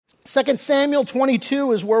2 Samuel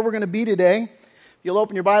 22 is where we're going to be today. You'll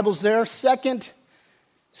open your Bibles there. 2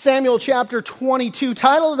 Samuel chapter 22.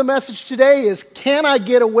 Title of the message today is, Can I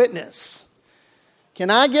Get a Witness?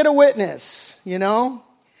 Can I get a witness? You know?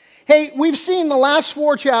 Hey, we've seen the last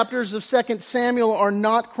 4 chapters of 2 Samuel are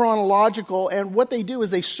not chronological, and what they do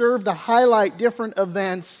is they serve to highlight different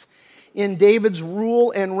events in David's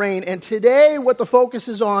rule and reign. And today, what the focus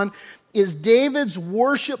is on is David's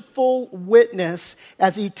worshipful witness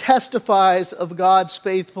as he testifies of God's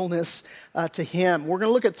faithfulness to him. We're going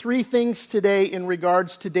to look at 3 things today in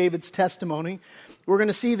regards to David's testimony. We're going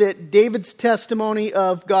to see that David's testimony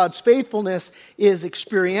of God's faithfulness is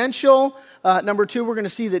experiential. Number 2, we're going to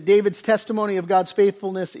see that David's testimony of God's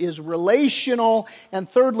faithfulness is relational. And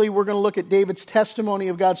thirdly, we're going to look at David's testimony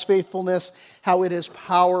of God's faithfulness, how it is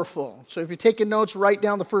powerful. So if you're taking notes, write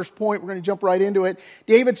down the first point. We're going to jump right into it.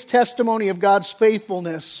 David's testimony of God's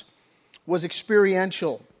faithfulness was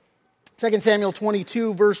experiential. 2 Samuel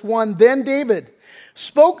 22, verse 1, Then David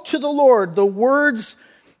spoke to the Lord the words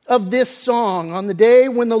of this song on the day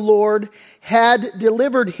when the Lord had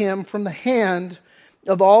delivered him from the hand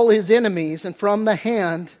of all his enemies and from the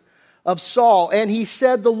hand of Saul. And he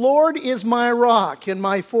said, The Lord is my rock and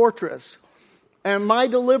my fortress and my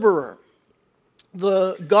deliverer,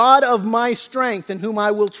 the God of my strength in whom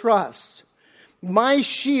I will trust, my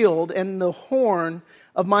shield and the horn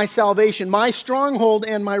of my salvation, my stronghold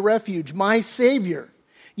and my refuge, my Savior.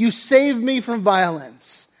 You saved me from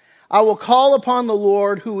violence. I will call upon the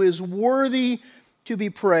Lord who is worthy to be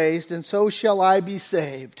praised, and so shall I be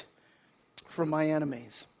saved from my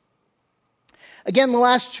enemies. Again, the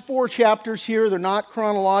last 4 chapters here, they're not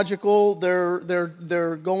chronological.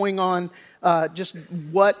 They're going on just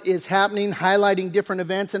what is happening, highlighting different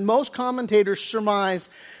events. And most commentators surmise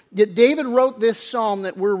that David wrote this psalm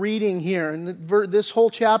that we're reading here. And this whole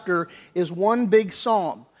chapter is one big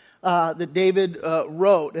psalm that David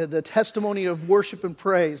wrote, the testimony of worship and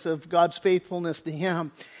praise of God's faithfulness to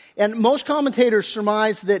him. And most commentators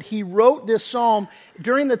surmise that he wrote this psalm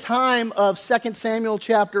during the time of 2 Samuel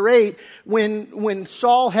chapter 8 when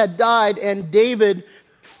Saul had died and David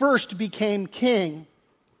first became king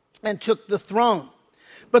and took the throne.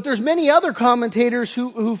 But there's many other commentators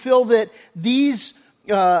who feel that these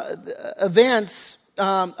events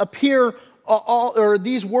appear, or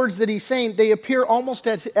these words that he's saying, they appear almost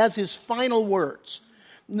as his final words.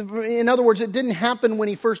 In other words, it didn't happen when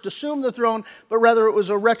he first assumed the throne, but rather it was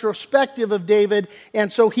a retrospective of David. And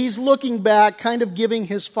so he's looking back, kind of giving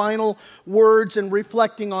his final words and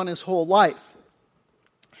reflecting on his whole life.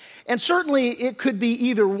 And certainly it could be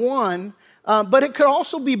either one, but it could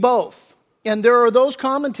also be both. And there are those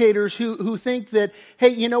commentators who think that, hey,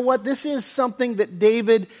 you know what, this is something that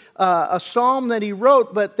David, a psalm that he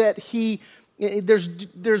wrote, but that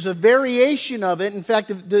there's a variation of it. In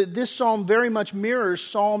fact, this psalm very much mirrors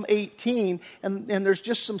Psalm 18, and there's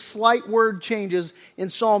just some slight word changes in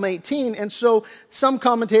Psalm 18. And so some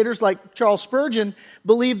commentators, like Charles Spurgeon,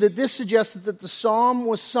 believe that this suggests that the psalm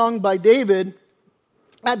was sung by David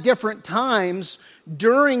at different times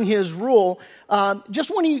during his rule,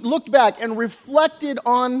 just when he looked back and reflected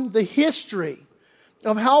on the history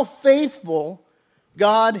of how faithful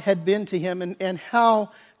God had been to him and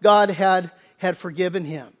how God had forgiven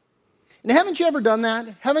him. And haven't you ever done that?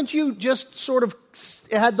 Haven't you just sort of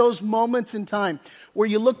had those moments in time where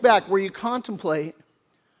you look back, where you contemplate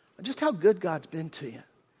just how good God's been to you,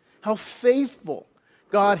 how faithful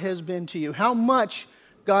God has been to you, how much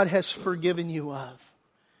God has forgiven you of?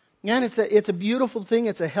 And it's a beautiful thing,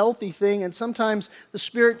 it's a healthy thing, and sometimes the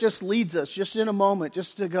Spirit just leads us, just in a moment,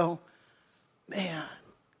 just to go, man,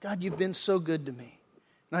 God, you've been so good to me.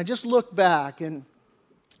 And I just look back, and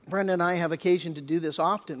Brenda and I have occasion to do this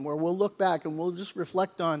often, where we'll look back and we'll just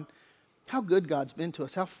reflect on how good God's been to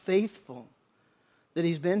us, how faithful that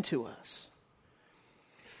He's been to us.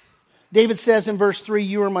 David says in verse 3,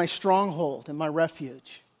 You are my stronghold and my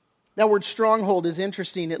refuge. That word stronghold is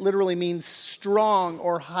interesting. It literally means strong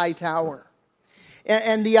or high tower.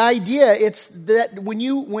 And the idea, it's that when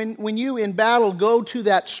you in battle go to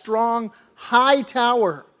that strong, high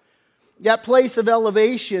tower, that place of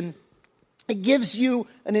elevation, it gives you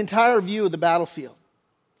an entire view of the battlefield.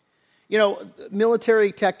 You know,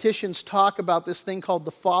 military tacticians talk about this thing called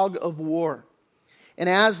the fog of war. And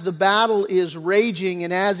as the battle is raging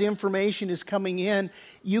and as information is coming in,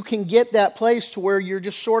 you can get that place to where you're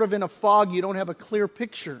just sort of in a fog. You don't have a clear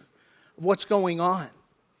picture of what's going on.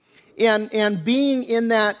 And being in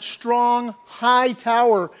that strong, high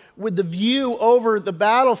tower with the view over the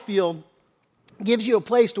battlefield gives you a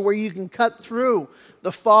place to where you can cut through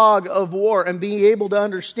the fog of war and be able to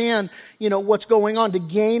understand, what's going on, to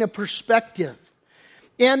gain a perspective.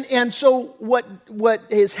 And so what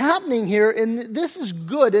is happening here, and this is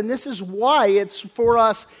good, and this is why it's for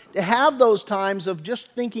us to have those times of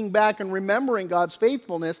just thinking back and remembering God's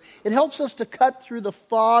faithfulness. It helps us to cut through the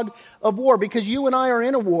fog of war, because you and I are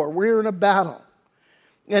in a war. We're in a battle.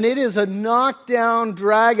 And it is a knockdown,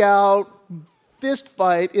 drag-out fist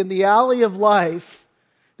fight in the alley of life,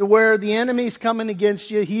 to where the enemy's coming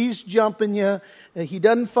against you, he's jumping you, he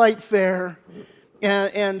doesn't fight fair.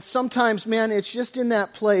 And sometimes, man, it's just in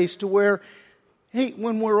that place to where, hey,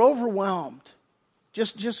 when we're overwhelmed,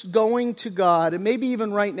 just going to God, and maybe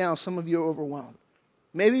even right now, some of you are overwhelmed.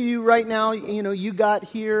 Maybe you right now, you got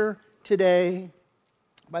here today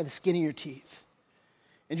by the skin of your teeth.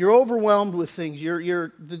 And you're overwhelmed with things.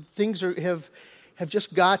 The things have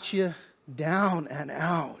just got you down and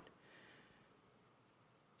out.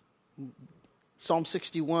 Psalm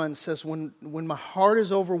 61 says, when my heart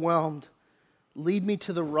is overwhelmed, lead me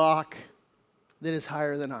to the rock that is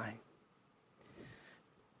higher than I.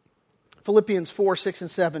 Philippians 4, 6, and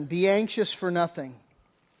 7. Be anxious for nothing,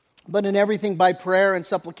 but in everything by prayer and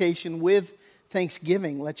supplication with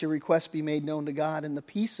thanksgiving, let your requests be made known to God, and the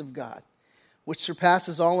peace of God, which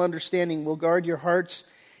surpasses all understanding, will guard your hearts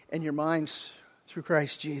and your minds through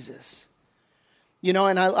Christ Jesus. And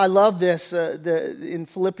I love this in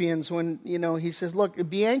Philippians when, he says, look,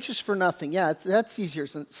 be anxious for nothing. Yeah, that's easier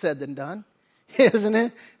said than done, isn't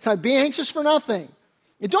it? Be anxious for nothing.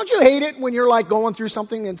 Don't you hate it when you're like going through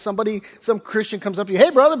something and some Christian comes up to you,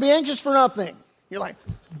 hey brother, be anxious for nothing. You're like,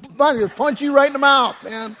 I'm going to punch you right in the mouth,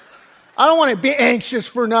 man. I don't want to be anxious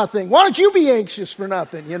for nothing. Why don't you be anxious for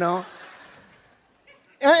nothing,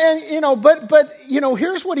 And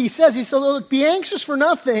here's what he says. He says, look, be anxious for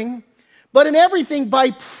nothing, but in everything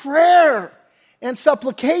by prayer and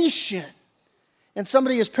supplication. And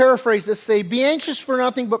somebody has paraphrased this, say, be anxious for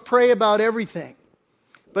nothing, but pray about everything.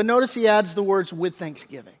 But notice he adds the words with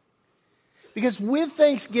thanksgiving. Because with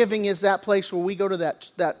thanksgiving is that place where we go to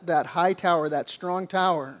that high tower, that strong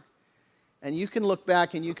tower, and you can look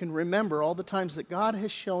back and you can remember all the times that God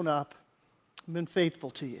has shown up and been faithful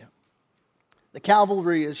to you. The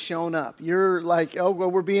cavalry has shown up. You're like, oh, well,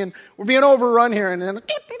 we're being overrun here, and then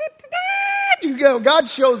you go, God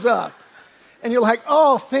shows up. And you're like,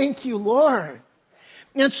 oh, thank you, Lord.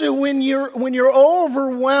 And so when you're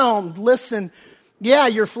overwhelmed, listen, yeah,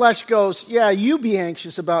 your flesh goes, yeah, you be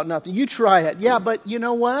anxious about nothing. You try it. Yeah, but you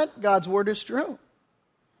know what? God's word is true.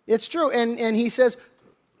 It's true. And he says,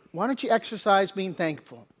 why don't you exercise being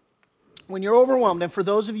thankful? When you're overwhelmed, and for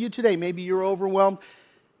those of you today, maybe you're overwhelmed,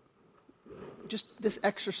 just this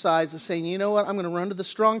exercise of saying, you know what? I'm going to run to the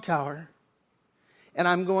strong tower, and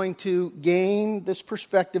I'm going to gain this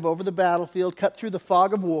perspective over the battlefield, cut through the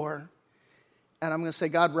fog of war, and I'm going to say,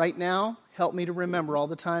 God, right now, help me to remember all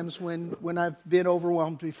the times when I've been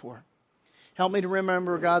overwhelmed before. Help me to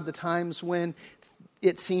remember, God, the times when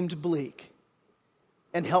it seemed bleak.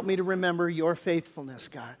 And help me to remember your faithfulness,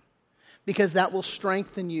 God. Because that will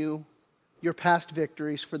strengthen you, your past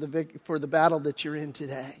victories for the battle that you're in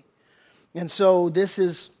today. And so this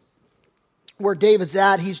is where David's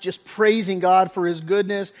at. He's just praising God for his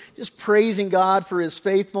goodness, just praising God for his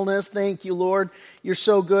faithfulness. Thank you, Lord. You're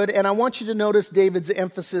so good. And I want you to notice David's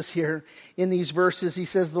emphasis here in these verses. He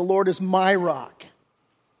says, the Lord is my rock.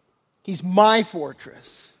 He's my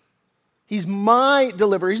fortress. He's my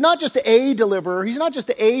deliverer. He's not just a deliverer. He's not just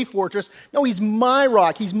a fortress. No, he's my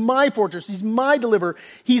rock. He's my fortress. He's my deliverer.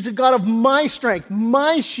 He's the God of my strength,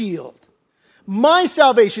 my shield, my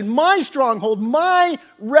salvation, my stronghold, my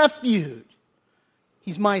refuge.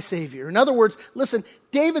 He's my Savior. In other words, listen,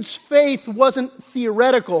 David's faith wasn't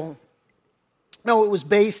theoretical. No, it was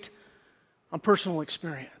based on personal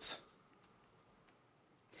experience.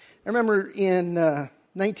 I remember in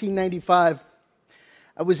 1995,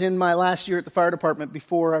 I was in my last year at the fire department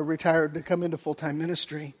before I retired to come into full-time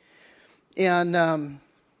ministry. And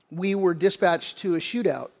we were dispatched to a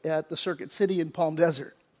shootout at the Circuit City in Palm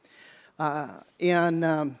Desert.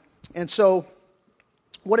 And so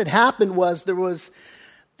what had happened was there was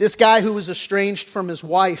this guy who was estranged from his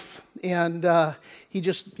wife, and he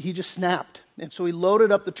just snapped. And so he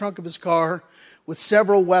loaded up the trunk of his car with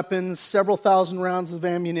several weapons, several thousand rounds of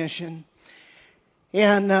ammunition,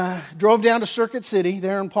 and drove down to Circuit City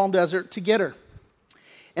there in Palm Desert to get her.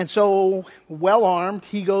 And so, well armed,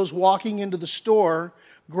 he goes walking into the store,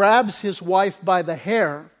 grabs his wife by the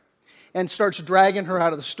hair, and starts dragging her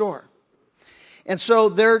out of the store. And so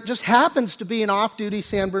there just happens to be an off-duty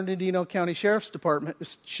San Bernardino County Sheriff's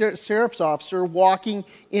officer walking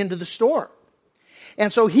into the store.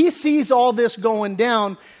 And so he sees all this going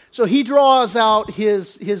down, so he draws out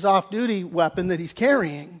his off-duty weapon that he's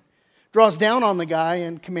carrying, draws down on the guy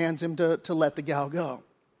and commands him to let the gal go.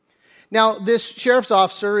 Now, this sheriff's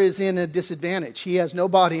officer is in a disadvantage. He has no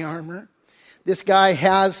body armor. This guy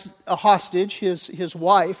has a hostage, his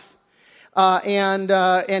wife, and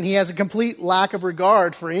he has a complete lack of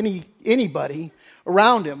regard for anybody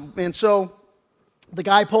around him. And so the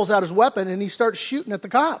guy pulls out his weapon and he starts shooting at the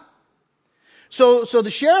cop. So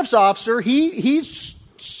the sheriff's officer, he's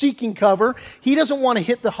seeking cover. He doesn't want to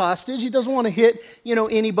hit the hostage. He doesn't want to hit,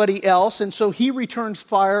 anybody else. And so he returns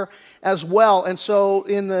fire as well. And so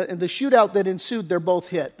in the shootout that ensued, they're both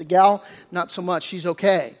hit. The gal, not so much. She's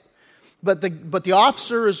okay. But the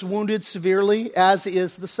officer is wounded severely, as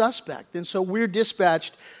is the suspect. And so we're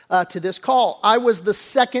dispatched to this call. I was the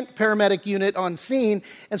second paramedic unit on scene.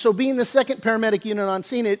 And so being the second paramedic unit on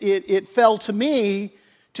scene, it fell to me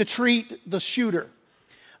to treat the shooter.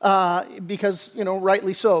 Because,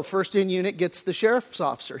 rightly so. First in unit gets the sheriff's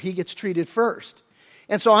officer. He gets treated first.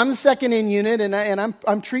 And so I'm the second in unit, and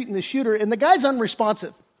I'm treating the shooter. And the guy's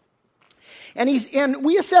unresponsive. And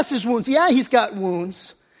we assess his wounds. Yeah, he's got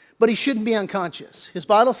wounds, but he shouldn't be unconscious. His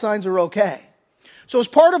vital signs are okay. So as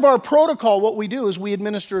part of our protocol, what we do is we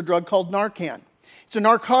administer a drug called Narcan. It's a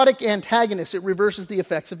narcotic antagonist. It reverses the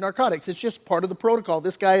effects of narcotics. It's just part of the protocol.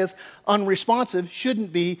 This guy is unresponsive,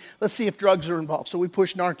 shouldn't be. Let's see if drugs are involved. So we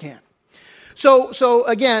push Narcan. So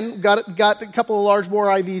again, got a couple of large bore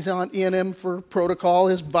IVs in him for protocol.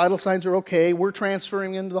 His vital signs are okay. We're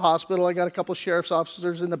transferring him to the hospital. I got a couple of sheriff's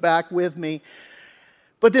officers in the back with me.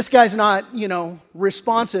 But this guy's not,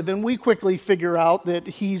 responsive. And we quickly figure out that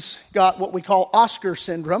he's got what we call Oscar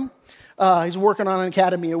syndrome. He's working on an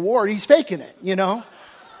Academy Award. He's faking it,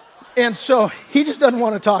 And so he just doesn't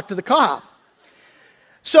want to talk to the cop.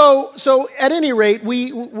 So at any rate,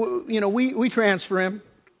 we transfer him.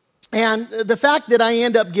 And the fact that I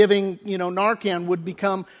end up giving, Narcan would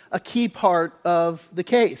become a key part of the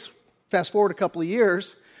case. Fast forward a couple of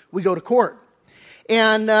years, we go to court.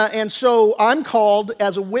 And so I'm called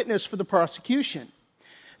as a witness for the prosecution.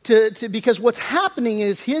 Because what's happening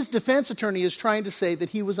is his defense attorney is trying to say that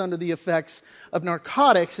he was under the effects of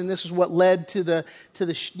narcotics, and this is what led to the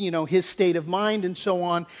his state of mind and so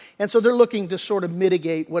on. And so they're looking to sort of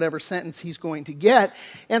mitigate whatever sentence he's going to get.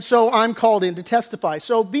 And so I'm called in to testify.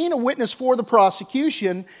 So being a witness for the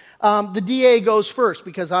prosecution, the DA goes first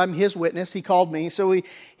because I'm his witness. He called me. So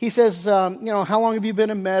he says, how long have you been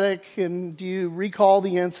a medic, and do you recall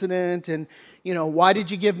the incident, and why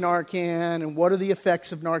did you give Narcan, and what are the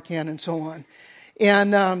effects of Narcan, and so on.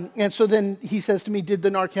 And so then he says to me, did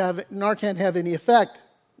the Narcan have any effect?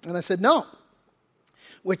 And I said, no,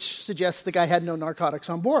 which suggests the guy had no narcotics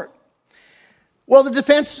on board. Well, the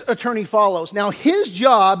defense attorney follows. Now, his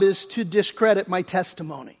job is to discredit my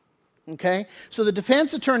testimony. Okay? So the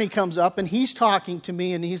defense attorney comes up, and he's talking to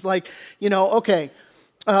me, and he's like, okay,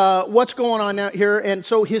 what's going on out here? And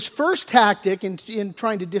so his first tactic in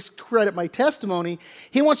trying to discredit my testimony,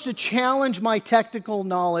 he wants to challenge my technical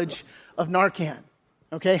knowledge of Narcan.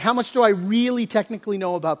 Okay, how much do I really technically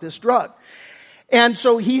know about this drug? And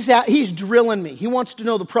so he's drilling me. He wants to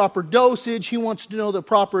know the proper dosage. He wants to know the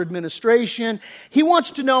proper administration. He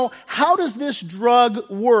wants to know, how does this drug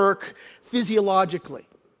work physiologically?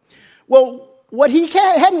 Well, what he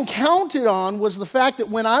hadn't counted on was the fact that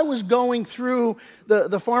when I was going through the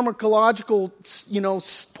pharmacological,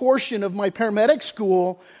 portion of my paramedic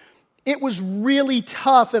school, it was really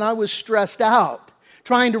tough, and I was stressed out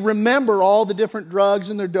trying to remember all the different drugs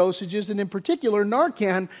and their dosages, and in particular,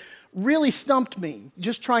 Narcan really stumped me,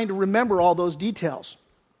 just trying to remember all those details.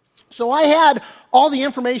 So I had all the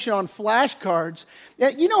information on flashcards.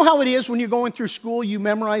 You know how it is when you're going through school, you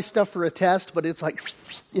memorize stuff for a test, but it's like,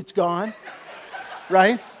 it's gone.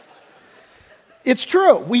 Right? It's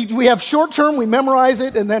true. We have short term, we memorize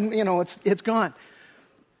it, and then, it's gone.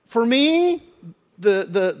 For me,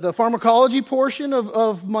 the pharmacology portion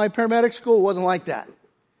of my paramedic school wasn't like that.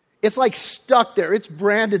 It's like stuck there. It's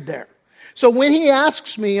branded there. So when he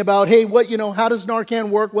asks me about, hey, how does Narcan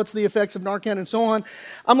work? What's the effects of Narcan and so on?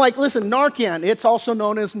 I'm like, listen, Narcan, it's also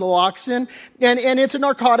known as naloxone, and it's a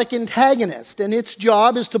narcotic antagonist, and its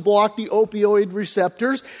job is to block the opioid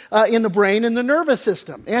receptors in the brain and the nervous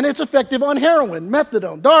system. And it's effective on heroin,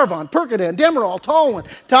 methadone, Darvon, Percodan, Demerol,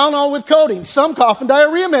 Tylenol with codeine, some cough and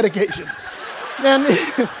diarrhea medications.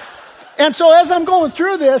 And so as I'm going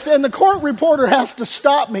through this, and the court reporter has to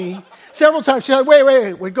stop me several times. She's like,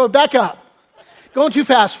 wait, go back up. Going too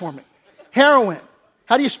fast for me. Heroin,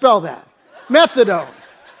 how do you spell that? Methadone,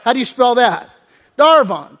 how do you spell that?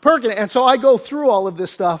 Darvon, Percodan. And so I go through all of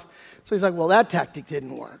this stuff. So he's like, well, that tactic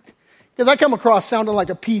didn't work. Because I come across sounding like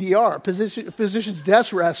a PDR, physician's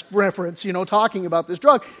desk reference, talking about this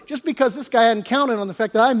drug, just because this guy hadn't counted on the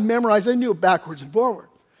fact that I memorized, I knew it backwards and forward.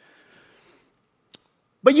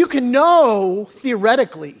 But you can know,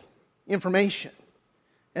 theoretically, information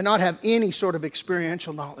and not have any sort of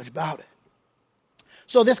experiential knowledge about it.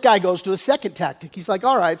 So this guy goes to a second tactic. He's like,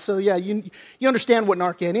 all right, so yeah, you understand what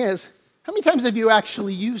Narcan is. How many times have you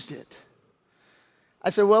actually used it? I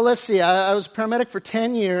said, well, let's see. I was a paramedic for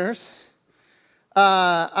 10 years.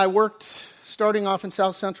 I worked starting off in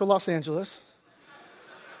South Central Los Angeles.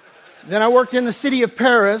 Then I worked in the city of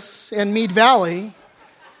Paris and Mead Valley,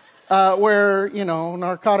 where,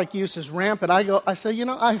 narcotic use is rampant. I said,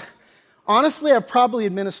 honestly, I've probably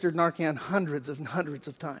administered Narcan hundreds and hundreds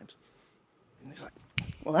of times. And he's like,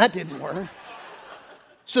 well, that didn't work.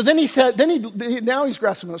 So then he said, now he's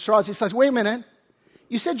grasping the straws. He says, wait a minute.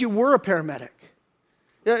 You said you were a paramedic.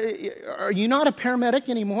 Are you not a paramedic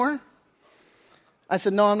anymore? I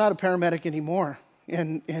said, no, I'm not a paramedic anymore.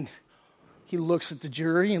 And he looks at the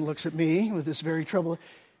jury and looks at me with this very troubled,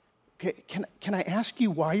 okay, can I ask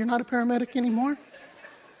you why you're not a paramedic anymore?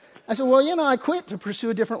 I said, well, I quit to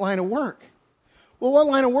pursue a different line of work. Well, what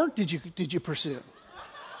line of work did you pursue?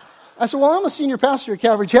 I said, well, I'm a senior pastor at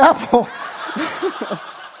Calvary Chapel.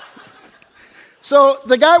 So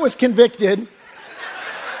the guy was convicted,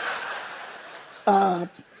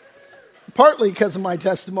 partly because of my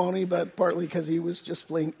testimony, but partly because he was just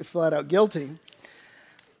flat out guilty.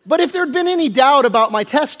 But if there had been any doubt about my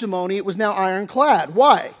testimony, it was now ironclad.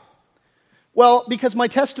 Why? Well, because my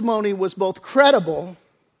testimony was both credible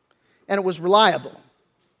and it was reliable.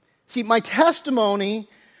 See, my testimony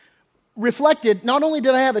reflected, not only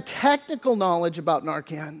did I have a technical knowledge about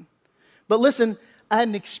Narcan, but listen, I had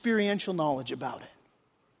an experiential knowledge about it.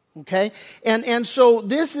 Okay? And so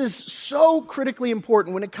this is so critically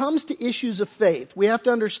important. When it comes to issues of faith, we have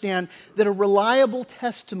to understand that a reliable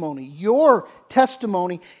testimony, your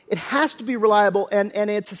testimony, it has to be reliable and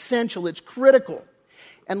it's essential, it's critical.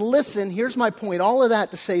 And listen, here's my point, all of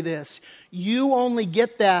that to say this, you only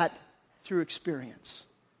get that through experience.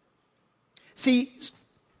 See,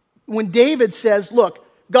 when David says, look,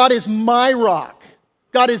 God is my rock,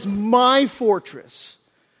 God is my fortress,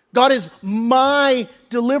 God is my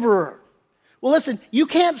deliverer. Well, listen, you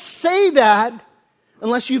can't say that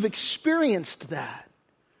unless you've experienced that.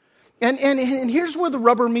 And here's where the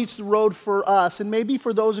rubber meets the road for us, and maybe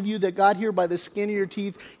for those of you that got here by the skin of your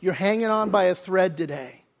teeth, you're hanging on by a thread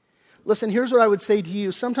today. Listen, here's what I would say to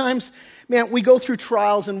you. Sometimes, man, we go through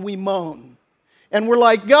trials and we moan. And we're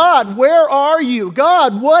like, God, where are you?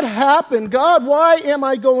 God, what happened? God, why am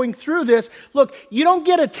I going through this? Look, you don't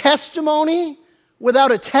get a testimony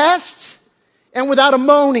without a test and without a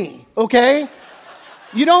moaning, okay?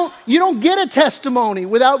 You don't get a testimony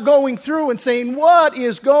without going through and saying, what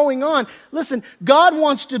is going on? Listen, God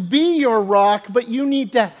wants to be your rock, but you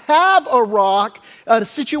need to have a rock, a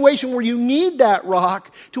situation where you need that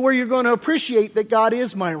rock to where you're going to appreciate that God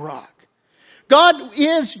is my rock. God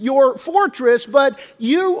is your fortress, but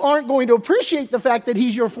you aren't going to appreciate the fact that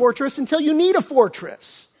He's your fortress until you need a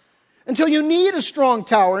fortress, until you need a strong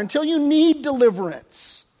tower, until you need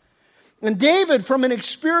deliverance. And David, from an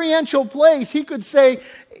experiential place, he could say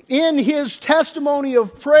in his testimony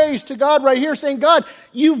of praise to God right here, saying, God,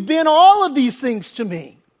 you've been all of these things to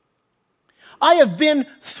me. I have been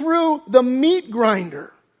through the meat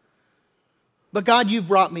grinder, but God, you've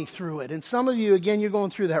brought me through it. And some of you, again, you're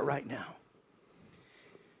going through that right now.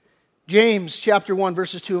 James chapter 1,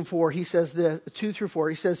 verses 2 and 4, he says this, 2 through 4,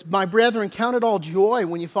 he says, my brethren, count it all joy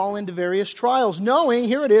when you fall into various trials, knowing,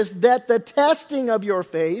 here it is, that the testing of your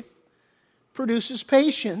faith produces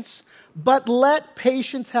patience, but let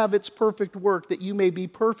patience have its perfect work, that you may be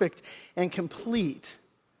perfect and complete,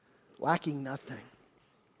 lacking nothing.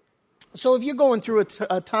 So if you're going through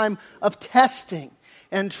a time of testing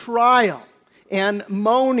and trial and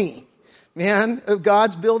moaning, man,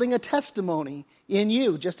 God's building a testimony in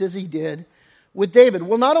you, just as He did with David.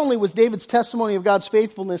 Well, not only was David's testimony of God's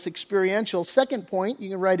faithfulness experiential, second point, you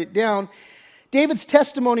can write it down, David's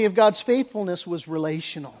testimony of God's faithfulness was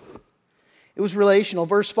relational. It was relational.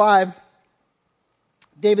 Verse 5,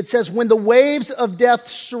 David says, when the waves of death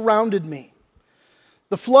surrounded me,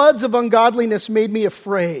 the floods of ungodliness made me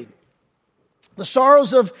afraid. The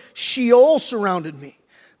sorrows of Sheol surrounded me.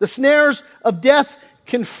 The snares of death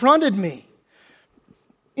confronted me.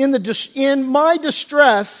 In my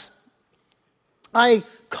distress, I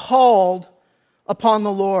called upon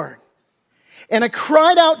the Lord. And I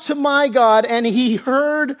cried out to my God, and He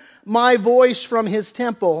heard my voice from His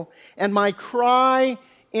temple, and my cry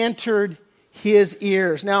entered His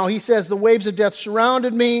ears. Now, he says, the waves of death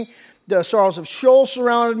surrounded me. The sorrows of Sheol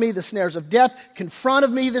surrounded me. The snares of death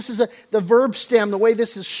confronted me. This is the verb stem, the way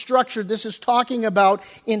this is structured. This is talking about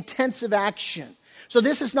intensive action. So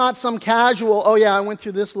this is not some casual, oh yeah, I went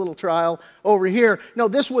through this little trial over here. No,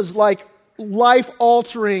 this was like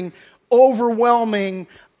life-altering, overwhelming,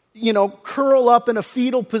 curl up in a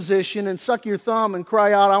fetal position and suck your thumb and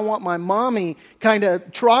cry out, I want my mommy kind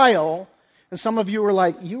of trial. And some of you were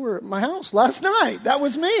like, you were at my house last night. That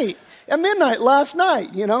was me at midnight last night,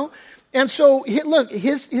 And so, look,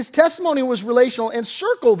 his testimony was relational, and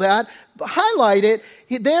circle that, highlight it.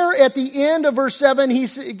 There at the end of verse 7,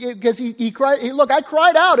 because he cried, look, I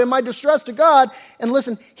cried out in my distress to God, and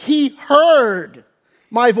listen, he heard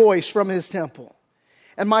my voice from his temple,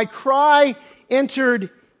 and my cry entered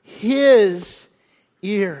his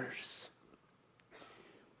ears.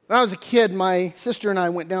 When I was a kid, my sister and I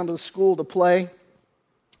went down to the school to play.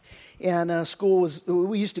 And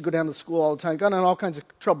we used to go down to school all the time. Got in all kinds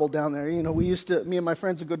of trouble down there. Me and my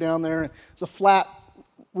friends would go down there. There's a flat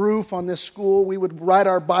roof on this school. We would ride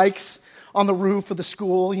our bikes on the roof of the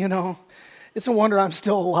school, It's a wonder I'm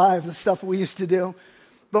still alive, the stuff we used to do.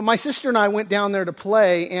 But my sister and I went down there to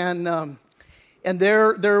play, and they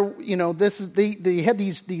had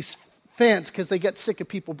these fence because they get sick of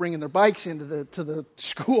people bringing their bikes into the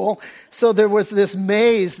school. So there was this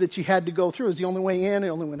maze that you had to go through. It was the only way in, the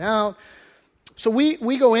only way out. So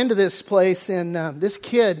we go into this place, and this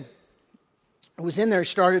kid who was in there,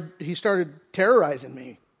 he started terrorizing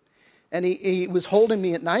me. And he was holding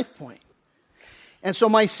me at knife point. And so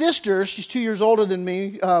my sister, she's 2 years older than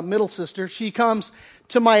me, middle sister, she comes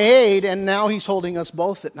to my aid, and now he's holding us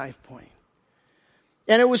both at knife point.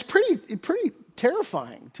 And it was pretty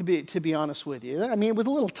terrifying, to be honest with you. I mean, it was a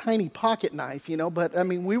little tiny pocket knife, but I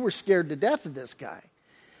mean, we were scared to death of this guy.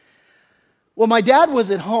 Well, my dad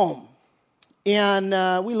was at home,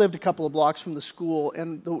 and we lived a couple of blocks from the school,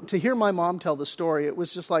 and to hear my mom tell the story, it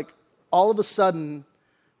was just like, all of a sudden,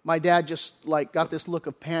 my dad just got this look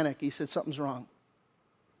of panic. He said, something's wrong.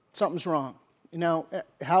 Something's wrong.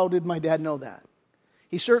 How did my dad know that?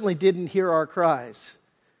 He certainly didn't hear our cries,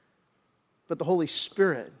 but the Holy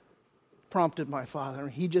Spirit prompted my father.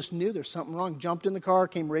 He just knew there's something wrong. Jumped in the car,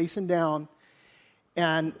 came racing down,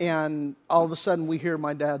 and all of a sudden we hear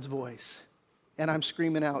my dad's voice. And I'm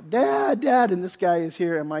screaming out, Dad, Dad, and this guy is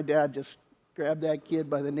here. And my dad just grabbed that kid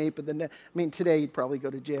by the nape of the neck. I mean, today he'd probably go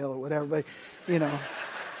to jail or whatever, but,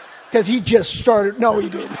 because he just started. No, he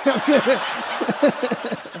didn't.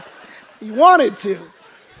 He wanted to.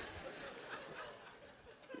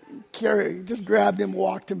 Just grabbed him,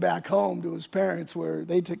 walked him back home to his parents where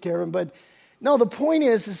they took care of him. But no, the point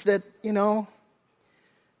is that, man,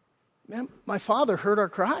 my father heard our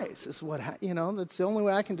cries. Is what, that's the only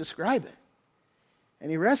way I can describe it. And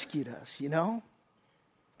he rescued us, And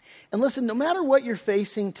listen, no matter what you're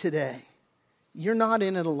facing today, you're not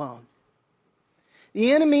in it alone.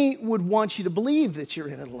 The enemy would want you to believe that you're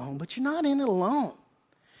in it alone, but you're not in it alone.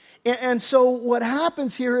 And so what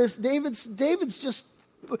happens here is David's just,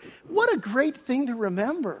 what a great thing to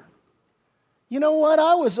remember. You know what?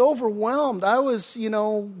 I was overwhelmed. I was,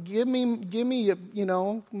 give me,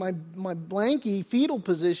 my blanky fetal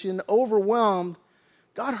position, overwhelmed.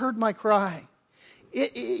 God heard my cry.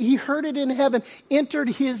 He heard it in heaven, entered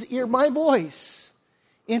his ear. My voice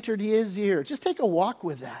entered his ear. Just take a walk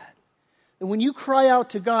with that. And when you cry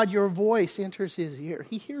out to God, your voice enters his ear.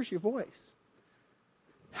 He hears your voice.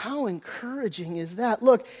 How encouraging is that?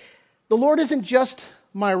 Look, the Lord isn't just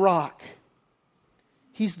my rock.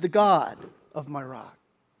 He's the God of my rock.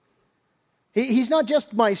 He's not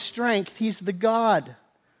just my strength. He's the God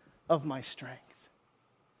of my strength.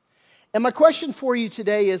 And my question for you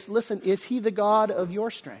today is, listen, is he the God of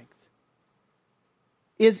your strength?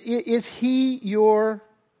 Is he your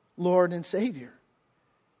Lord and Savior?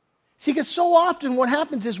 See, because so often what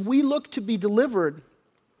happens is we look to be delivered,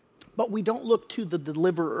 but we don't look to the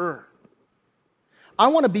deliverer. I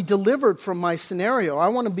want to be delivered from my scenario. I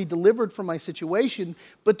want to be delivered from my situation,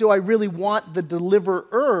 but do I really want the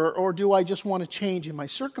deliverer, or do I just want to change in my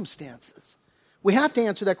circumstances? We have to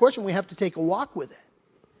answer that question. We have to take a walk with it.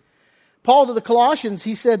 Paul to the Colossians,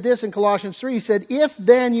 he said this in Colossians 3. He said, if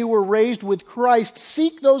then you were raised with Christ,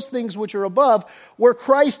 seek those things which are above, where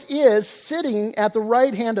Christ is sitting at the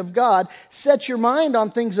right hand of God. Set your mind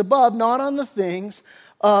on things above, not on the things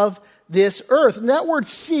of this earth. And that word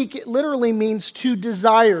seek, it literally means to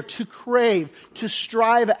desire, to crave, to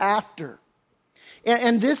strive after.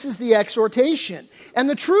 And this is the exhortation. And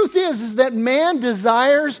the truth is that man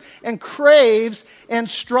desires and craves and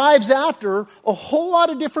strives after a whole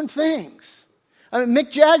lot of different things. I mean,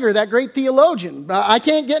 Mick Jagger, that great theologian, I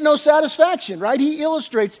can't get no satisfaction, right? He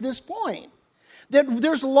illustrates this point. That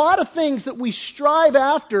there's a lot of things that we strive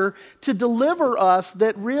after to deliver us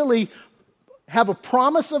that really have a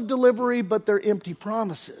promise of delivery, but they're empty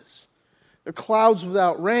promises. They're clouds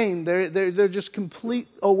without rain. They're just complete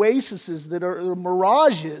oases that are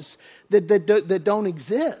mirages that don't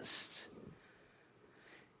exist.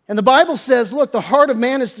 And the Bible says, look, the heart of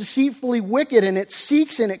man is deceitfully wicked, and it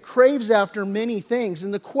seeks and it craves after many things.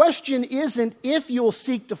 And the question isn't if you'll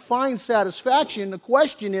seek to find satisfaction. The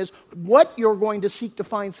question is what you're going to seek to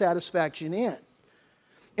find satisfaction in.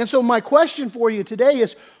 And so my question for you today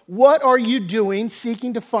is, what are you doing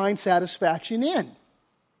seeking to find satisfaction in?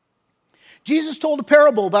 Jesus told a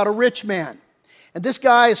parable about a rich man. And this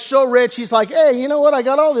guy is so rich, he's like, hey, you know what? I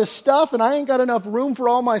got all this stuff and I ain't got enough room for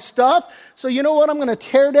all my stuff. So you know what? I'm going to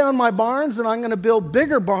tear down my barns and I'm going to build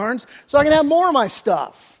bigger barns so I can have more of my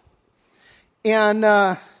stuff. And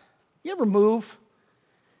you ever move?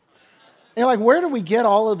 And you're like, where do we get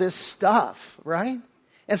all of this stuff, right?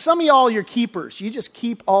 And some of y'all, you're keepers. You just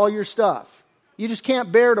keep all your stuff. You just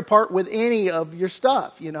can't bear to part with any of your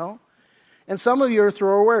stuff, you know. And some of you are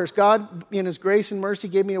thrower-awares. God, in His grace and mercy,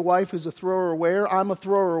 gave me a wife who's a thrower-aware. I'm a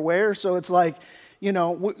thrower-aware, so it's like,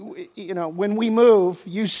 when we move,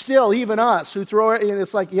 you still, even us who throw it, and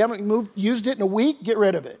it's like you haven't used it in a week, get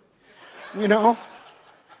rid of it. We don't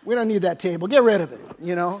need that table. Get rid of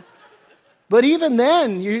it. But even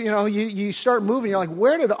then, you start moving. You're like,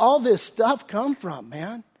 where did all this stuff come from,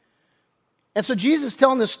 man? And so Jesus is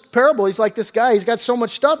telling this parable. He's like this guy. He's got so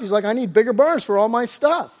much stuff. He's like, I need bigger barns for all my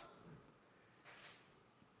stuff.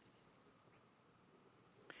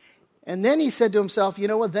 And then he said to himself, you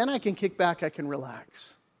know what, then I can kick back, I can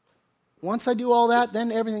relax. Once I do all that,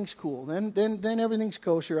 then everything's cool. Then everything's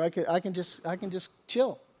kosher. I can just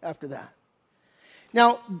chill after that.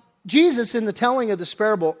 Now, Jesus, in the telling of this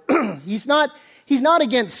parable, he's not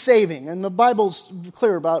against saving, and the Bible's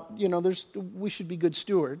clear about, we should be good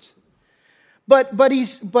stewards. But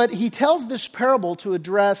he tells this parable to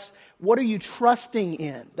address, what are you trusting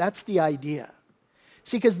in? That's the idea.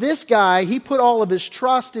 See, because this guy, he put all of his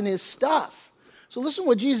trust in his stuff. So listen to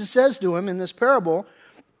what Jesus says to him in this parable.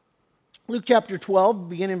 Luke chapter 12,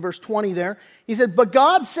 beginning in verse 20 there. He said, but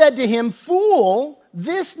God said to him, fool,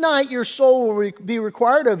 this night your soul will be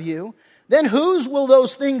required of you. Then whose will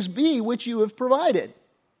those things be which you have provided?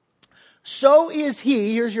 So is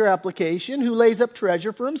he, here's your application, who lays up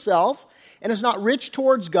treasure for himself and is not rich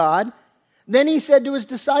towards God. Then he said to his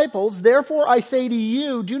disciples, therefore I say to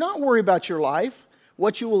you, do not worry about your life,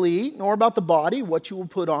 what you will eat, nor about the body, what you will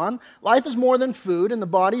put on. Life is more than food, and the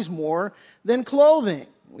body is more than clothing.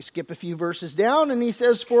 We skip a few verses down, and he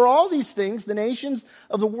says, for all these things the nations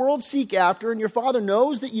of the world seek after, and your Father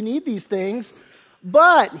knows that you need these things.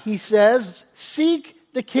 But, he says, seek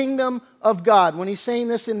the kingdom of God. When he's saying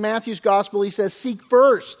this in Matthew's gospel, he says, seek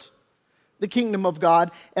first the kingdom of God,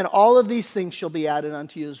 and all of these things shall be added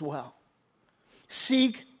unto you as well.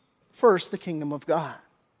 Seek first the kingdom of God.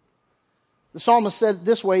 The psalmist said it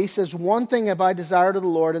this way, he says, one thing have I desired of the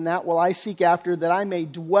Lord, and that will I seek after, that I may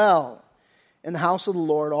dwell in the house of the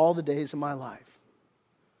Lord all the days of my life.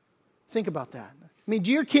 Think about that. I mean,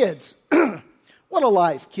 do your kids, what a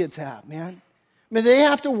life kids have, man. I mean, they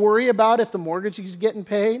have to worry about if the mortgage is getting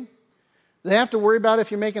paid. Do they have to worry about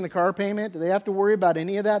if you're making the car payment? Do they have to worry about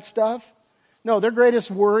any of that stuff? No, their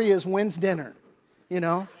greatest worry is when's dinner, They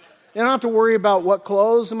don't have to worry about what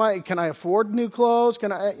clothes can I afford new clothes?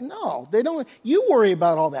 No, they don't. You worry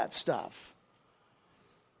about all that stuff.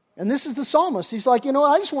 And this is the psalmist. He's like,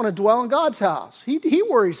 I just want to dwell in God's house. He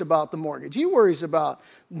worries about the mortgage. He worries about,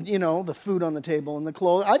 the food on the table and the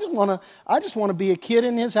clothes. I just want to be a kid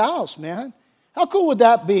in his house, man. How cool would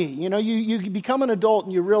that be? You become an adult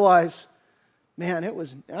and you realize, man,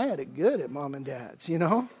 I had it good at mom and dad's,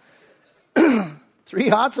 3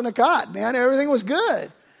 hots and a cot, man. Everything was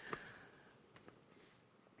good.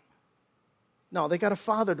 No, they got a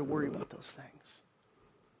father to worry about those things.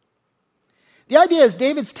 The idea is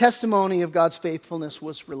David's testimony of God's faithfulness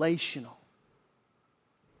was relational.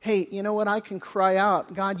 Hey, you know what? I can cry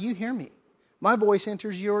out, God, you hear me. My voice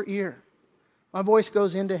enters your ear. My voice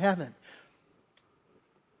goes into heaven.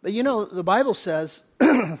 But the Bible says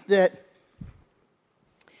that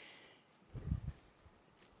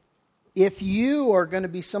if you are going to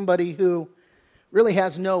be somebody who really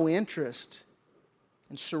has no interest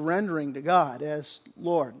and surrendering to God as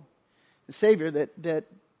Lord and Savior, that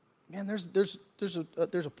man,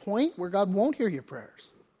 there's a point where God won't hear your prayers.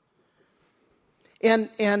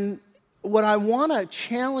 And what I want to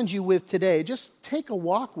challenge you with today, just take a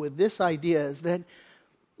walk with this idea, is that,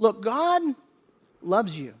 look, God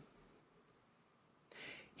loves you.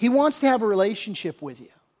 He wants to have a relationship with you.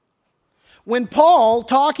 When Paul,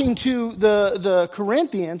 talking to the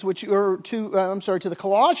Corinthians, to the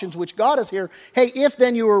Colossians, which got us here, hey, if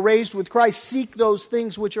then you were raised with Christ, seek those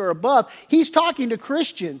things which are above. He's talking to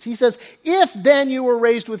Christians. He says, if then you were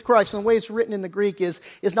raised with Christ. And the way it's written in the Greek is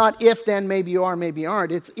not if then, maybe you are, maybe you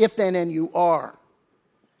aren't. It's if then and you are.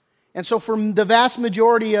 And so for the vast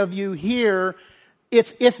majority of you here,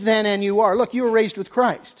 it's if then and you are. Look, you were raised with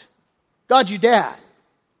Christ. God's your dad.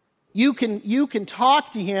 You can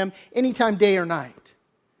talk to Him anytime, day or night.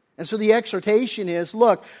 And so the exhortation is,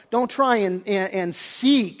 look, don't try and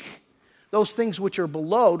seek those things which are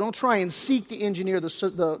below. Don't try and seek to engineer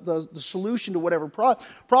the solution to whatever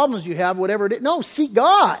problems you have, whatever it is. No, seek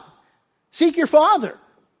God. Seek your Father.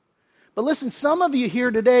 But listen, some of you here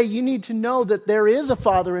today, you need to know that there is a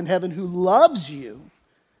Father in heaven who loves you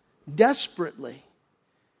desperately.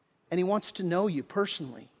 And He wants to know you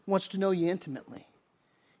personally. He wants to know you intimately.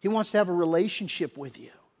 He wants to have a relationship with you.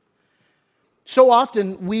 So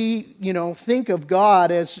often we, think of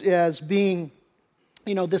God as being,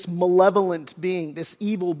 this malevolent being, this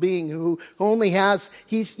evil being who only has,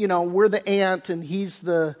 we're the ant and He's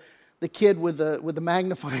the kid with the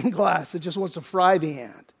magnifying glass that just wants to fry the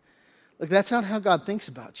ant. Look, that's not how God thinks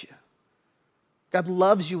about you. God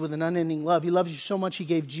loves you with an unending love. He loves you so much He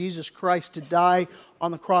gave Jesus Christ to die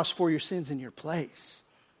on the cross for your sins in your place.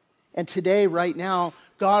 And today, right now,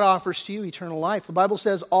 God offers to you eternal life. The Bible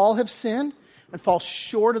says all have sinned and fall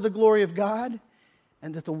short of the glory of God,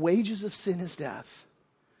 and that the wages of sin is death.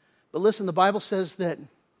 But listen, the Bible says that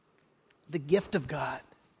the gift of God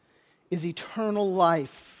is eternal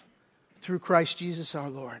life through Christ Jesus our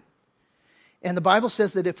Lord. And the Bible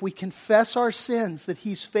says that if we confess our sins, that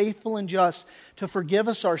He's faithful and just to forgive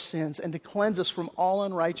us our sins and to cleanse us from all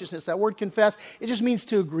unrighteousness. That word confess, it just means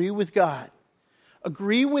to agree with God.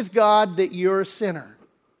 Agree with God that you're a sinner.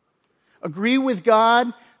 Agree with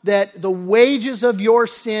God that the wages of your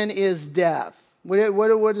sin is death.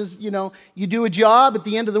 What is, you do a job, at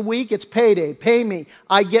the end of the week, it's payday. Pay me.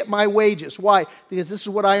 I get my wages. Why? Because this is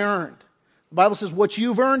what I earned. The Bible says what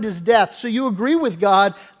you've earned is death. So you agree with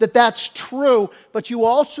God that that's true, but you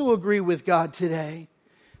also agree with God today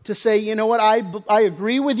to say, you know what, I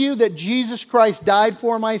agree with you that Jesus Christ died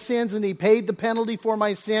for my sins and He paid the penalty for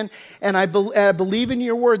my sin, and I believe in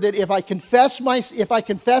your word that if I confess my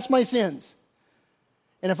sins,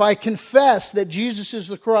 and if I confess that Jesus is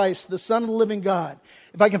the Christ, the Son of the living God,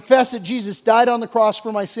 if I confess that Jesus died on the cross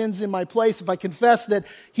for my sins in my place, if I confess that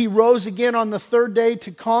He rose again on the third day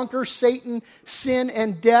to conquer Satan, sin,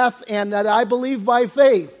 and death, and that I believe by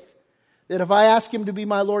faith that if I ask Him to be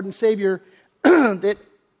my Lord and Savior, that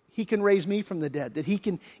He can raise me from the dead, that He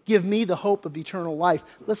can give me the hope of eternal life.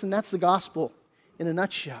 Listen, that's the gospel in a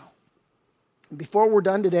nutshell. Before we're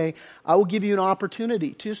done today, I will give you an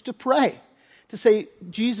opportunity just to pray, to say,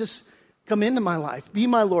 Jesus, come into my life, be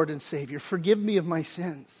my Lord and Savior, forgive me of my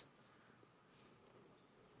sins.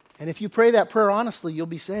 And if you pray that prayer honestly, you'll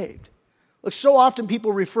be saved. Look, so often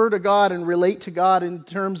people refer to God and relate to God in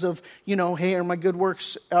terms of, hey, are my good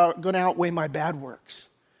works going to outweigh my bad works?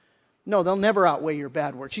 No, they'll never outweigh your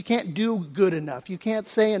bad works. You can't do good enough. You can't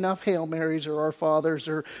say enough Hail Marys or Our Fathers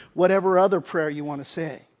or whatever other prayer you want to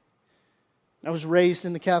say. I was raised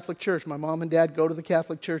in the Catholic Church. My mom and dad go to the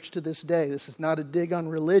Catholic Church to this day. This is not a dig on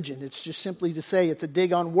religion. It's just simply to say it's a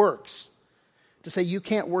dig on works. To say you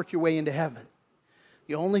can't work your way into heaven.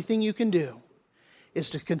 The only thing you can do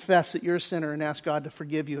is to confess that you're a sinner and ask God to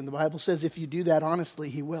forgive you. And the Bible says if you do that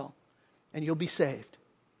honestly, He will. And you'll be saved.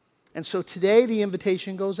 And so today the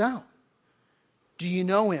invitation goes out. Do you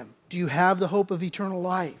know Him? Do you have the hope of eternal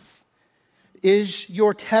life? Is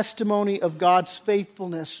your testimony of God's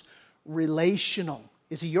faithfulness relational?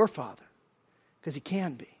 Is He your Father? Because He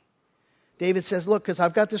can be. David says, look, because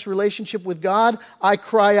I've got this relationship with God, I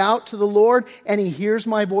cry out to the Lord, and He hears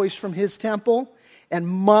my voice from His temple, and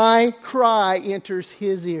my cry enters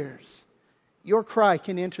His ears. Your cry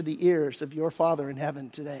can enter the ears of your Father in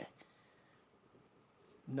heaven today.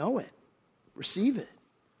 Know it. Receive it.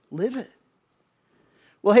 Live it.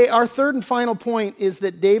 Well, hey, our third and final point is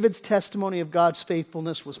that David's testimony of God's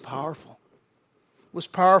faithfulness was powerful. Was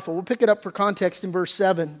powerful. We'll pick it up for context in verse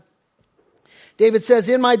 7. David says,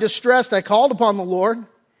 in my distress I called upon the Lord,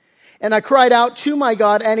 and I cried out to my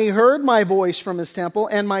God, and He heard my voice from His temple,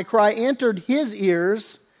 and my cry entered His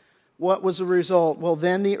ears. What was the result? Well,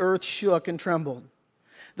 then the earth shook and trembled.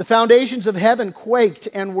 The foundations of heaven quaked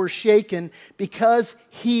and were shaken because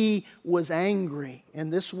He was angry.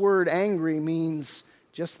 And this word angry means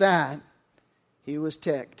just that. He was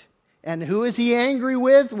ticked. And who is He angry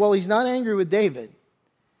with? Well, He's not angry with David.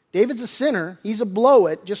 David's a sinner. He's a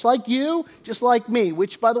blow-it, just like you, just like me,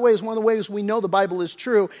 which, by the way, is one of the ways we know the Bible is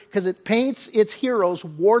true, because it paints its heroes,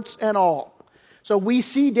 warts and all. So we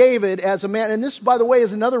see David as a man, and this, by the way,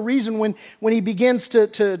 is another reason when he begins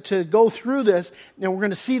to go through this, and we're going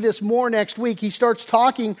to see this more next week, he starts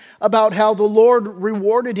talking about how the Lord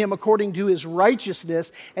rewarded him according to his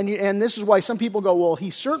righteousness, and this is why some people go, well, he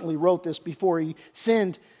certainly wrote this before he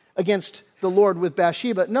sinned against the Lord with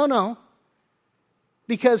Bathsheba. No.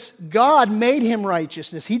 Because God made him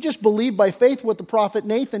righteousness. He just believed by faith what the prophet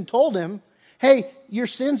Nathan told him. Hey, your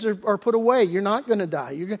sins are put away. You're not going to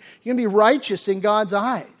die. You're going to be righteous in God's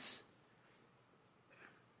eyes.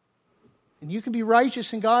 And you can be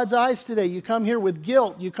righteous in God's eyes today. You come here with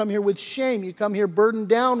guilt. You come here with shame. You come here burdened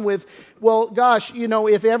down with, well, gosh,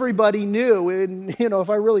 if everybody knew, and, if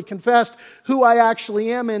I really confessed who I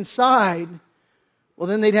actually am inside, well,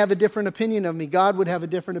 then they'd have a different opinion of me. God would have a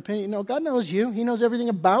different opinion. No, God knows you. He knows everything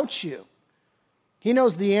about you. He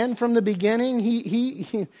knows the end from the beginning.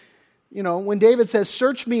 He when David says,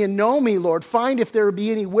 search me and know me, Lord, find if there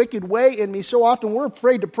be any wicked way in me. So often we're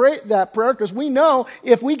afraid to pray that prayer because we know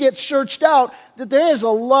if we get searched out that there is a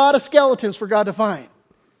lot of skeletons for God to find.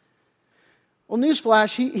 Well,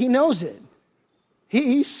 newsflash, he knows it.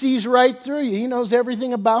 He sees right through you. He knows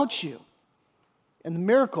everything about you. And the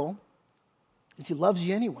miracle is he loves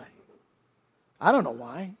you anyway. I don't know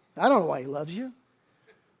why. I don't know why he loves you.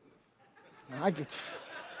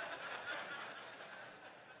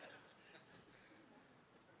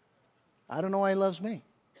 I don't know why he loves me.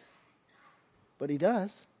 But he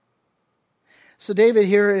does. So David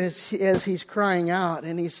here, as he's crying out,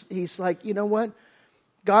 and he's like, you know what?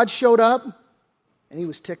 God showed up, and he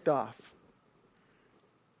was ticked off.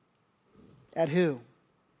 At who?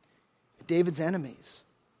 At David's enemies.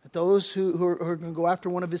 At those who are going to go after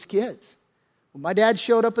one of his kids. When my dad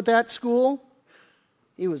showed up at that school,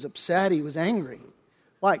 he was upset, he was angry.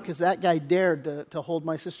 Why? Because that guy dared to hold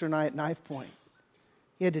my sister and I at knife point.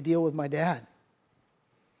 He had to deal with my dad.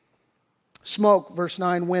 Smoke, verse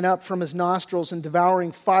 9, went up from his nostrils and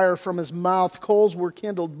devouring fire from his mouth. Coals were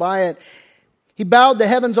kindled by it. He bowed the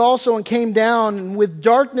heavens also and came down, and with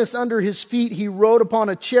darkness under his feet he rode upon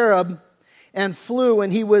a cherub and flew,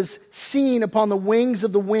 and he was seen upon the wings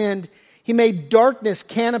of the wind. He made darkness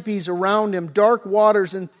canopies around him, dark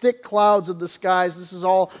waters and thick clouds of the skies. This is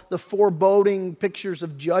all the foreboding pictures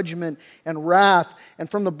of judgment and wrath.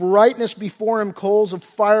 And from the brightness before him, coals of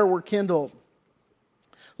fire were kindled.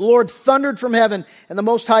 The Lord thundered from heaven, and the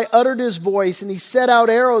Most High uttered his voice, and he set out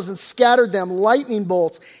arrows and scattered them, lightning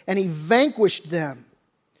bolts, and he vanquished them.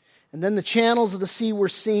 And then the channels of the sea were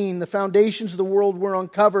seen, the foundations of the world were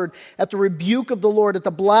uncovered. At the rebuke of the Lord, at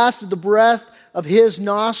the blast of the breath of his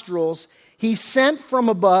nostrils, he sent from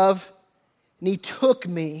above, and he took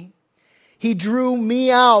me. He drew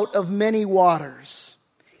me out of many waters.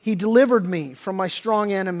 He delivered me from my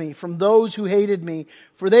strong enemy, from those who hated me,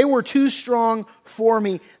 for they were too strong for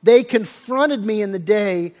me. They confronted me in the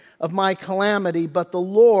day of my calamity, but the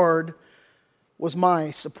Lord was my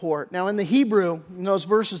support. Now in the Hebrew, in those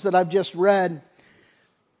verses that I've just read,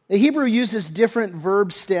 the Hebrew uses different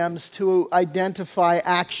verb stems to identify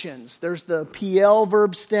actions. There's the PL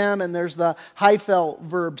verb stem and there's the Hyphel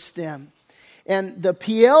verb stem. And the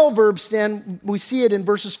PL verb stem, we see it in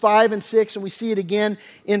verses 5 and 6, and we see it again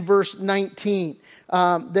in verse 19.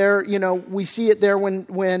 We see it there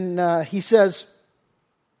when he says,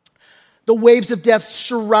 the waves of death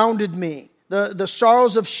surrounded me. The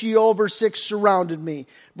sorrows of Sheol, verse 6, surrounded me.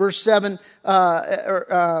 Verse 7,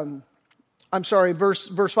 verse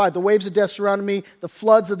 5, the waves of death surrounded me. The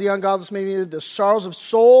floods of the ungodless made me. The sorrows of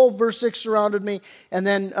soul, verse 6, surrounded me. And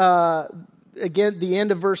then, again, the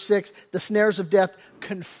end of verse 6, the snares of death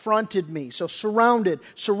confronted me. So surrounded,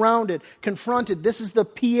 confronted. This is the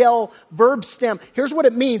PL verb stem. Here's what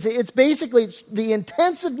it means. It's basically the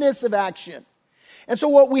intensiveness of action. And so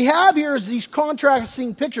what we have here is these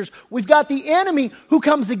contrasting pictures. We've got the enemy who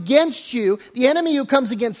comes against you, the enemy who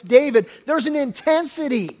comes against David. There's an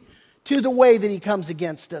intensity to the way that he comes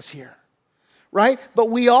against us here, right? But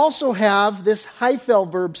we also have this Hyphel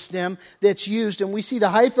verb stem that's used, and we see the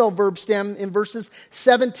Hyphel verb stem in verses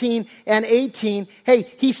 17 and 18. Hey,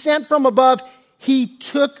 he sent from above, he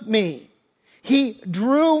took me. He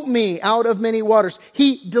drew me out of many waters.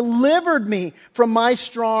 He delivered me from my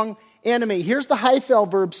strong enemy. Here's the Hyphel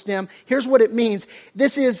verb stem. Here's what it means.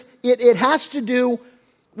 It has to do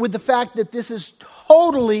with the fact that this is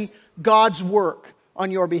totally God's work on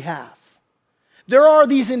your behalf. There are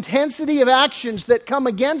these intensity of actions that come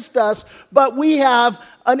against us, but we have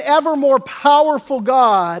an ever more powerful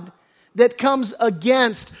God that comes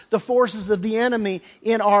against the forces of the enemy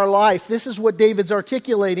in our life. This is what David's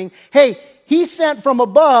articulating. Hey, he's sent from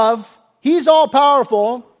above. He's all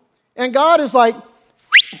powerful. And God is like,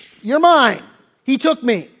 you're mine. He took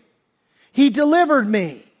me. He delivered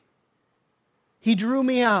me. He drew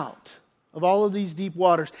me out of all of these deep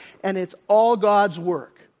waters. And it's all God's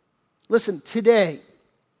work. Listen, today,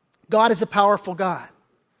 God is a powerful God.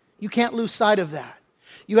 You can't lose sight of that.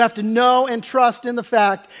 You have to know and trust in the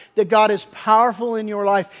fact that God is powerful in your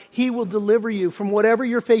life. He will deliver you from whatever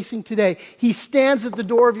you're facing today. He stands at the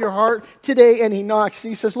door of your heart today and He knocks.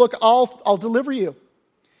 He says, look, I'll deliver you.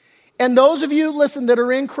 And those of you, listen, that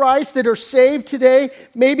are in Christ, that are saved today,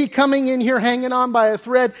 maybe coming in here hanging on by a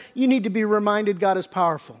thread, you need to be reminded God is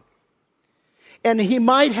powerful. And He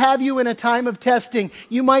might have you in a time of testing.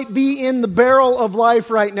 You might be in the barrel of life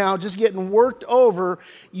right now, just getting worked over.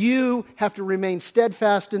 You have to remain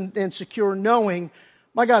steadfast and secure, knowing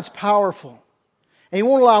my God's powerful. And He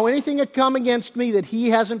won't allow anything to come against me that He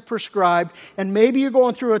hasn't prescribed. And maybe you're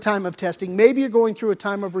going through a time of testing. Maybe you're going through a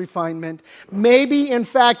time of refinement. Maybe, in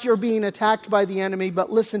fact, you're being attacked by the enemy.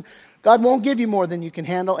 But listen, God won't give you more than you can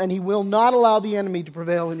handle, and He will not allow the enemy to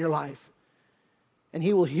prevail in your life. And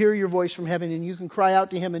He will hear your voice from heaven, and you can cry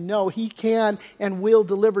out to Him and know He can and will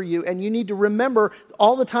deliver you. And you need to remember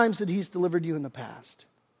all the times that He's delivered you in the past.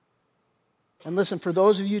 And listen, for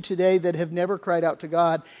those of you today that have never cried out to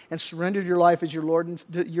God and surrendered your life as your Lord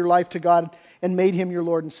and your life to God and made Him your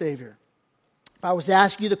Lord and Savior. If I was to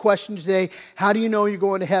ask you the question today, how do you know you're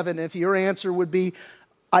going to heaven? If your answer would be,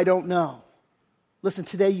 I don't know. Listen,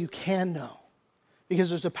 today you can know. Because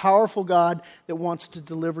there's a powerful God that wants to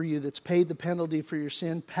deliver you, that's paid the penalty for your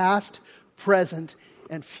sin, past, present,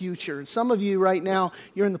 and future. And some of you right now,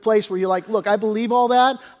 you're in the place where you're like, look, I believe all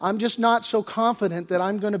that. I'm just not so confident that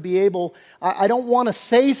I'm going to be able, I don't want to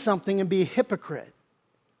say something and be a hypocrite.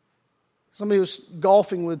 Somebody was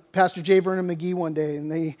golfing with Pastor J. Vernon McGee one day, and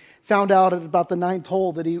they found out at about the 9th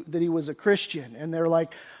hole that he was a Christian. And they're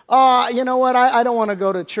like, you know what, I don't want to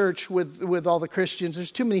go to church with all the Christians. There's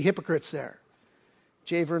too many hypocrites there.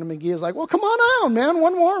 J. Vernon McGee is like, well, come on out, man.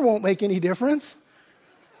 One more won't make any difference.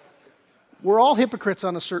 We're all hypocrites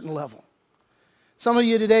on a certain level. Some of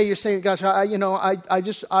you today, you're saying, gosh,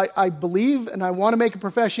 I believe and I want to make a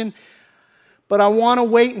profession, but I want to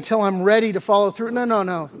wait until I'm ready to follow through.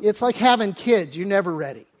 No. It's like having kids. You're never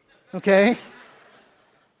ready, okay?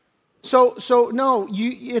 So no,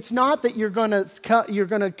 it's not that you're going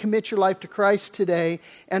to commit your life to Christ today,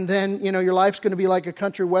 and then your life's going to be like a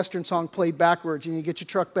country western song played backwards, and you get your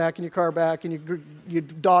truck back and your car back and your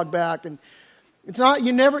dog back, and it's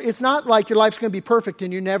not like your life's going to be perfect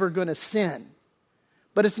and you're never going to sin.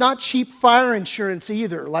 But it's not cheap fire insurance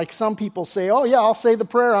either. Like some people say, oh yeah, I'll say the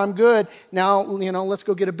prayer, I'm good. Now let's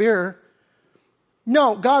go get a beer.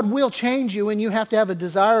 No, God will change you, and you have to have a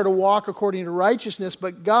desire to walk according to righteousness.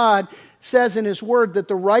 But God says in His Word that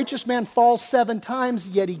the righteous man falls 7 times,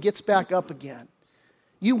 yet he gets back up again.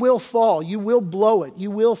 You will fall. You will blow it.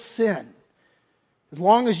 You will sin. As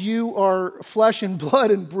long as you are flesh and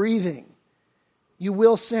blood and breathing, you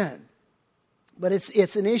will sin. But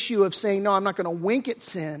it's an issue of saying, no, I'm not going to wink at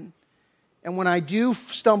sin. And when I do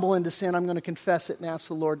stumble into sin, I'm going to confess it and ask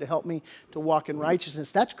the Lord to help me to walk in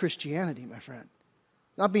righteousness. That's Christianity, my friend.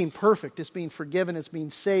 It's not being perfect. It's being forgiven. It's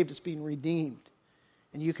being saved. It's being redeemed.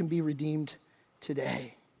 And you can be redeemed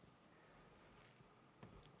today.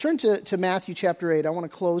 Turn to Matthew chapter 8. I want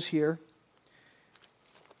to close here.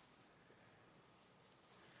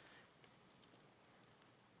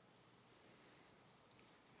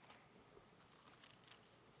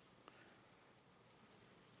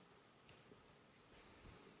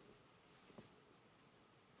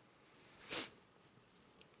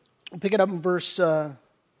 We'll pick it up in verse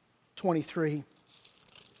 23.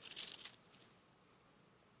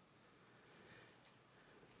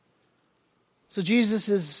 So Jesus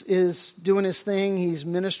is doing His thing. He's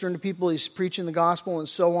ministering to people. He's preaching the gospel and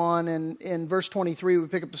so on. And in verse 23, we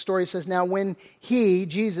pick up the story. It says, now when He,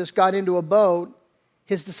 Jesus, got into a boat,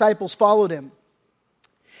 His disciples followed Him.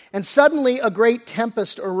 And suddenly a great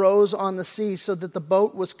tempest arose on the sea so that the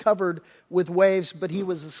boat was covered with waves, but He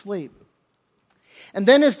was asleep. And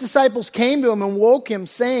then His disciples came to Him and woke Him,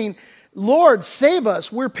 saying, Lord, save us,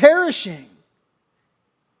 we're perishing.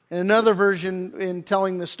 In another version, in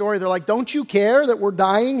telling the story, they're like, don't you care that we're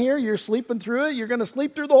dying here? You're sleeping through it? You're going to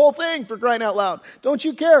sleep through the whole thing, for crying out loud. Don't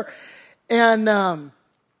you care? And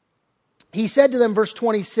He said to them, verse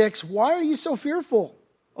 26, why are you so fearful,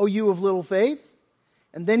 O you of little faith?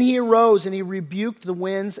 And then He arose and He rebuked the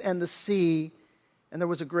winds and the sea, and there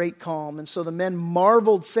was a great calm. And so the men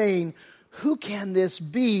marveled, saying, who can this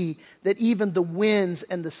be that even the winds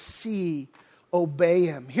and the sea obey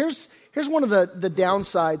him? Here's one of the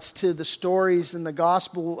downsides to the stories and the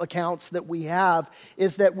gospel accounts that we have,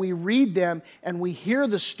 is that we read them and we hear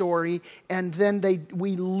the story, and then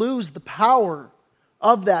we lose the power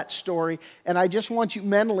of that story. And I just want you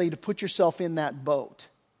mentally to put yourself in that boat.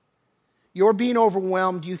 You're being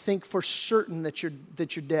overwhelmed. You think for certain that you're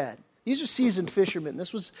dead. These are seasoned fishermen.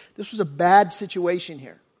 This was a bad situation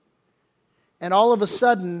here. And all of a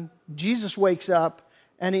sudden, Jesus wakes up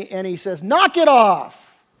and he says, "Knock it off."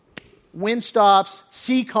 Wind stops,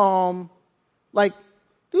 sea calm, like,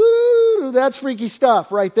 that's freaky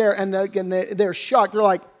stuff right there. And they're shocked. They're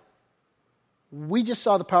like, we just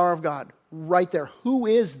saw the power of God right there. Who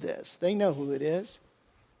is this? They know who it is.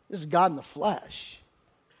 This is God in the flesh.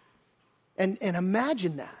 And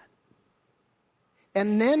imagine that.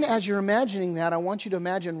 And then as you're imagining that, I want you to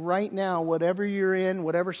imagine right now, whatever you're in,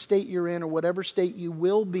 whatever state you're in, or whatever state you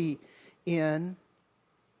will be in,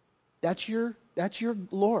 that's your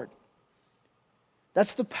Lord.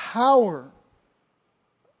 That's the power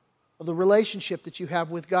of the relationship that you have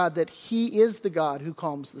with God, that He is the God who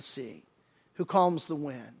calms the sea, who calms the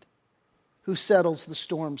wind, who settles the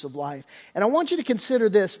storms of life. And I want you to consider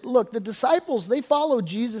this. Look, the disciples, they followed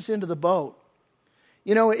Jesus into the boat.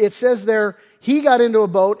 You know, it says there, He got into a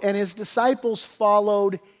boat and His disciples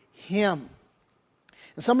followed Him.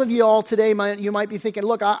 And some of you all today, you might be thinking,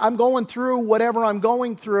 look, I'm going through whatever I'm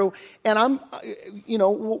going through, and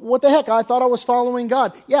what the heck? I thought I was following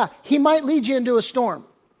God. Yeah, He might lead you into a storm.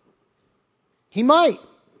 He might.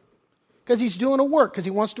 Because He's doing a work, because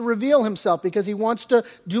He wants to reveal Himself, because He wants to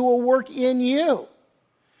do a work in you.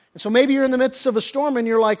 And so maybe you're in the midst of a storm and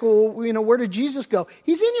you're like, well, where did Jesus go?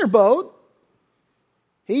 He's in your boat.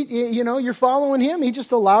 You're following Him. He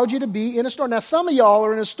just allowed you to be in a storm. Now, some of y'all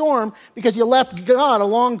are in a storm because you left God a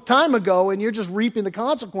long time ago and you're just reaping the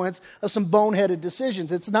consequence of some boneheaded decisions.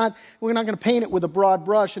 We're not going to paint it with a broad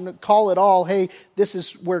brush and call it all, hey, this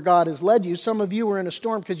is where God has led you. Some of you are in a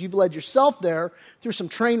storm because you've led yourself there through some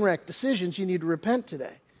train wreck decisions. You need to repent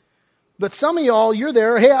today. But some of y'all, you're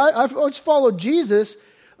there, hey, I've just followed Jesus.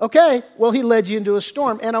 Okay, well, He led you into a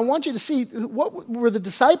storm. And I want you to see, what were the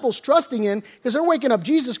disciples trusting in? Because they're waking up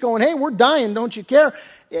Jesus going, hey, we're dying, don't you care?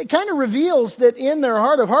 It kind of reveals that in their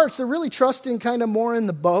heart of hearts, they're really trusting kind of more in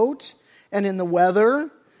the boat and in the weather,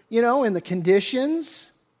 in the conditions.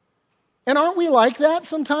 And aren't we like that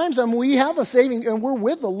sometimes? I mean, we have a saving, and we're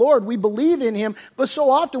with the Lord. We believe in Him, but so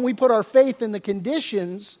often we put our faith in the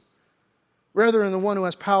conditions rather than the one who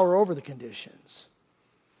has power over the conditions.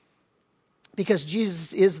 Because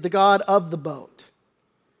Jesus is the God of the boat.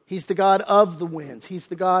 He's the God of the winds. He's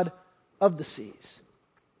the God of the seas.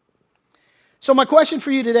 So my question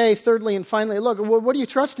for you today, thirdly and finally, look, what are you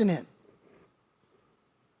trusting in?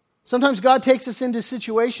 Sometimes God takes us into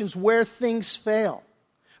situations where things fail,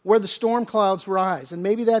 where the storm clouds rise. And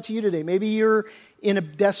maybe that's you today. Maybe you're in a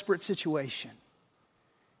desperate situation.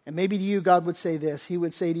 And maybe to you, God would say this. He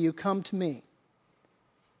would say to you, come to me,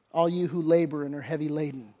 all you who labor and are heavy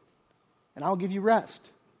laden, and I'll give you rest.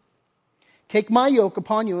 Take my yoke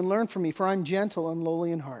upon you and learn from me, for I'm gentle and lowly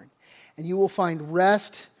in heart. And you will find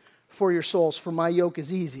rest for your souls, for my yoke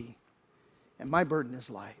is easy and my burden is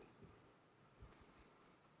light.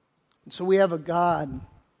 And so we have a God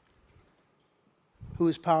who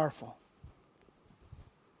is powerful.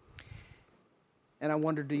 And I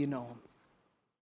wonder, do you know Him?